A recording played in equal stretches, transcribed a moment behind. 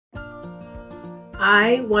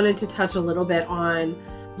I wanted to touch a little bit on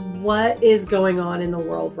what is going on in the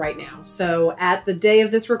world right now. So at the day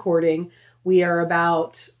of this recording, we are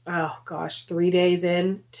about, 3 days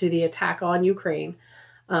in to the attack on Ukraine.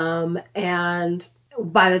 And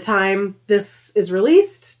by the time this is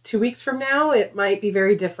released, 2 weeks from now, it might be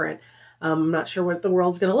very different. I'm not sure what the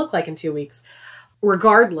world's going to look like in 2 weeks.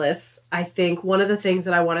 Regardless, I think one of the things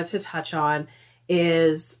that I wanted to touch on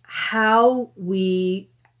is how we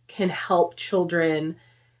can help children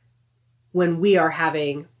when we are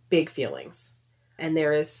having big feelings and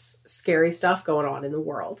there is scary stuff going on in the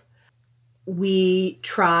world. We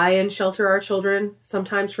try and shelter our children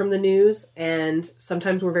sometimes from the news, and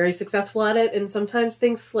sometimes we're very successful at it, and sometimes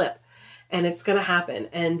things slip, and it's going to happen,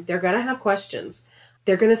 and they're going to have questions.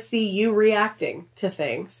 They're going to see you reacting to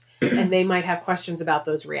things, and they might have questions about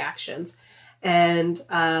those reactions. And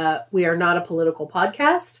we are not a political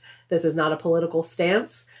podcast. This is not a political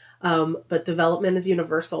stance, but development is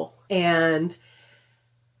universal. And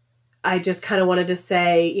I just kind of wanted to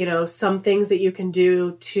say, some things that you can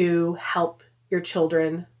do to help your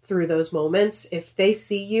children through those moments. If they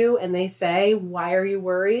see you and they say, "Why are you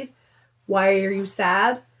worried? Why are you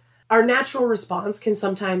sad?" Our natural response can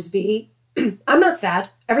sometimes be, "I'm not sad.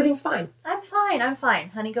 Everything's fine. I'm fine.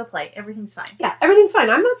 Honey, go play. Everything's fine." Yeah, everything's fine.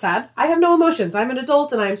 I'm not sad. I have no emotions. I'm an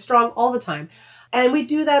adult and I'm strong all the time. And we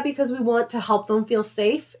do that because we want to help them feel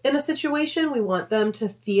safe in a situation. We want them to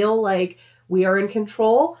feel like we are in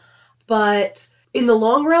control. But in the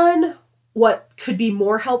long run, what could be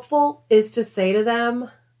more helpful is to say to them,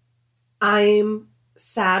 "I'm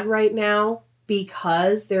sad right now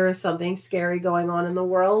because there is something scary going on in the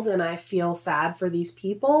world and I feel sad for these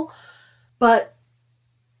people. But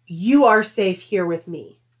you are safe here with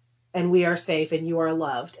me, and we are safe, and you are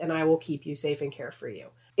loved, and I will keep you safe and care for you."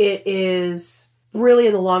 It is really,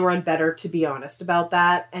 in the long run, better to be honest about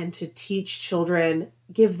that and to teach children,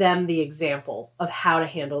 give them the example of how to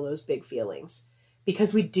handle those big feelings,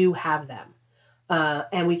 because we do have them.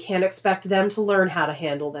 And we can't expect them to learn how to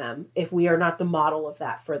handle them if we are not the model of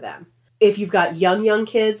that for them. If you've got young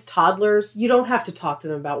kids, toddlers, you don't have to talk to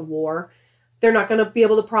them about war. They're not going to be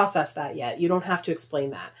able to process that yet. You don't have to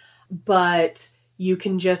explain that. But you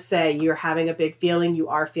can just say, "You're having a big feeling. You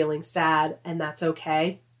are feeling sad. And that's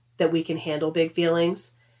okay, that we can handle big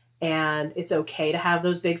feelings. And it's okay to have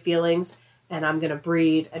those big feelings. And I'm going to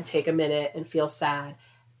breathe and take a minute and feel sad.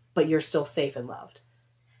 But you're still safe and loved."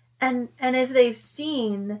 And if they've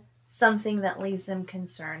seen something that leaves them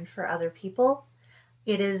concerned for other people,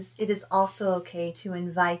 it is also okay to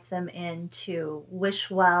invite them in to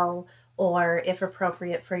wish well, or if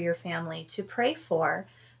appropriate for your family, to pray for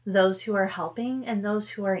those who are helping and those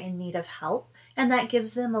who are in need of help. And that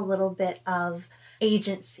gives them a little bit of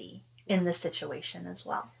agency in the situation as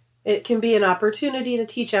well. It can be an opportunity to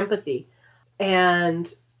teach empathy.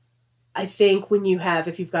 And I think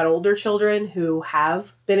if you've got older children who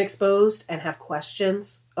have been exposed and have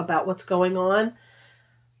questions about what's going on,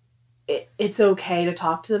 it's okay to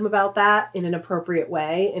talk to them about that in an appropriate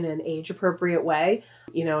way, in an age-appropriate way.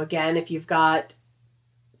 Again, if you've got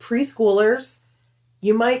preschoolers,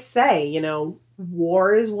 you might say,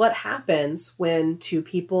 war is what happens when two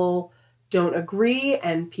people don't agree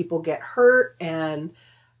and people get hurt. And,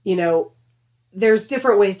 there's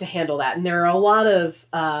different ways to handle that. And there are a lot of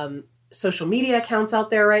social media accounts out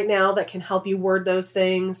there right now that can help you word those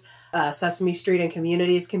things. Sesame Street and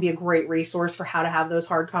Communities can be a great resource for how to have those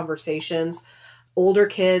hard conversations. Older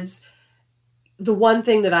kids, the one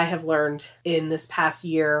thing that I have learned in this past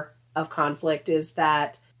year of conflict is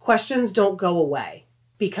that questions don't go away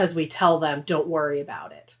because we tell them, "Don't worry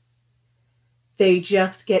about it." They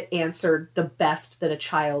just get answered the best that a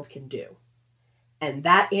child can do. And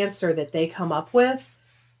that answer that they come up with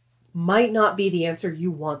might not be the answer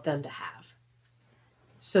you want them to have.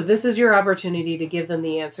 So this is your opportunity to give them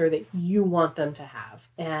the answer that you want them to have,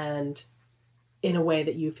 and in a way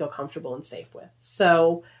that you feel comfortable and safe with.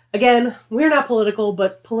 So again, we're not political,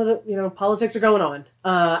 but politics are going on,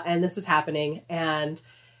 and this is happening. And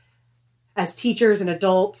as teachers and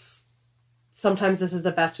adults, sometimes this is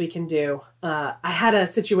the best we can do. I had a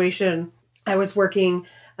situation. I was working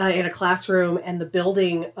in a classroom, and the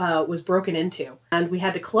building was broken into, and we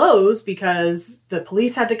had to close because the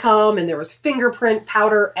police had to come, and there was fingerprint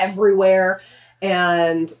powder everywhere,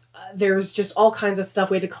 and there was just all kinds of stuff.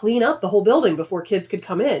 We had to clean up the whole building before kids could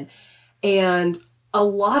come in. And a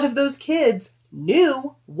lot of those kids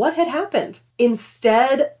knew what had happened.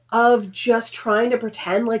 Instead of just trying to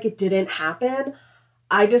pretend like it didn't happen,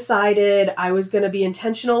 I decided I was going to be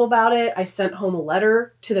intentional about it. I sent home a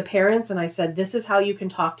letter to the parents and I said, "This is how you can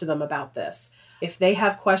talk to them about this. If they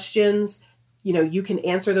have questions, You can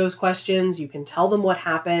answer those questions. You can tell them what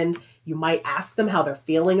happened. You might ask them how they're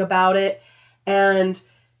feeling about it. And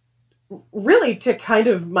really, to kind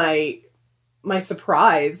of my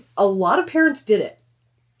surprise, a lot of parents did it.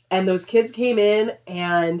 And those kids came in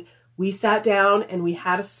and we sat down and we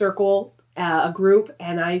had a circle, a group.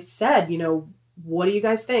 And I said, what do you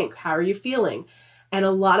guys think? How are you feeling? And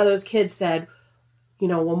a lot of those kids said,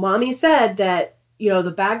 well, mommy said that,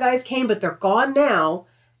 the bad guys came, but they're gone now.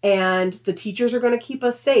 And the teachers are going to keep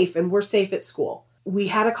us safe and we're safe at school. We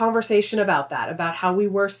had a conversation about that, about how we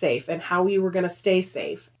were safe and how we were going to stay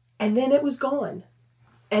safe. And then it was gone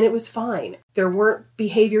and it was fine. There weren't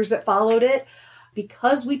behaviors that followed it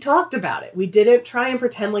because we talked about it. We didn't try and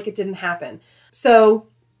pretend like it didn't happen. So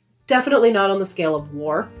definitely not on the scale of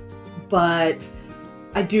war, but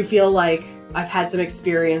I do feel like I've had some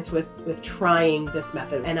experience with trying this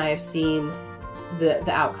method and I have seen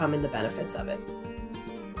the outcome and the benefits of it.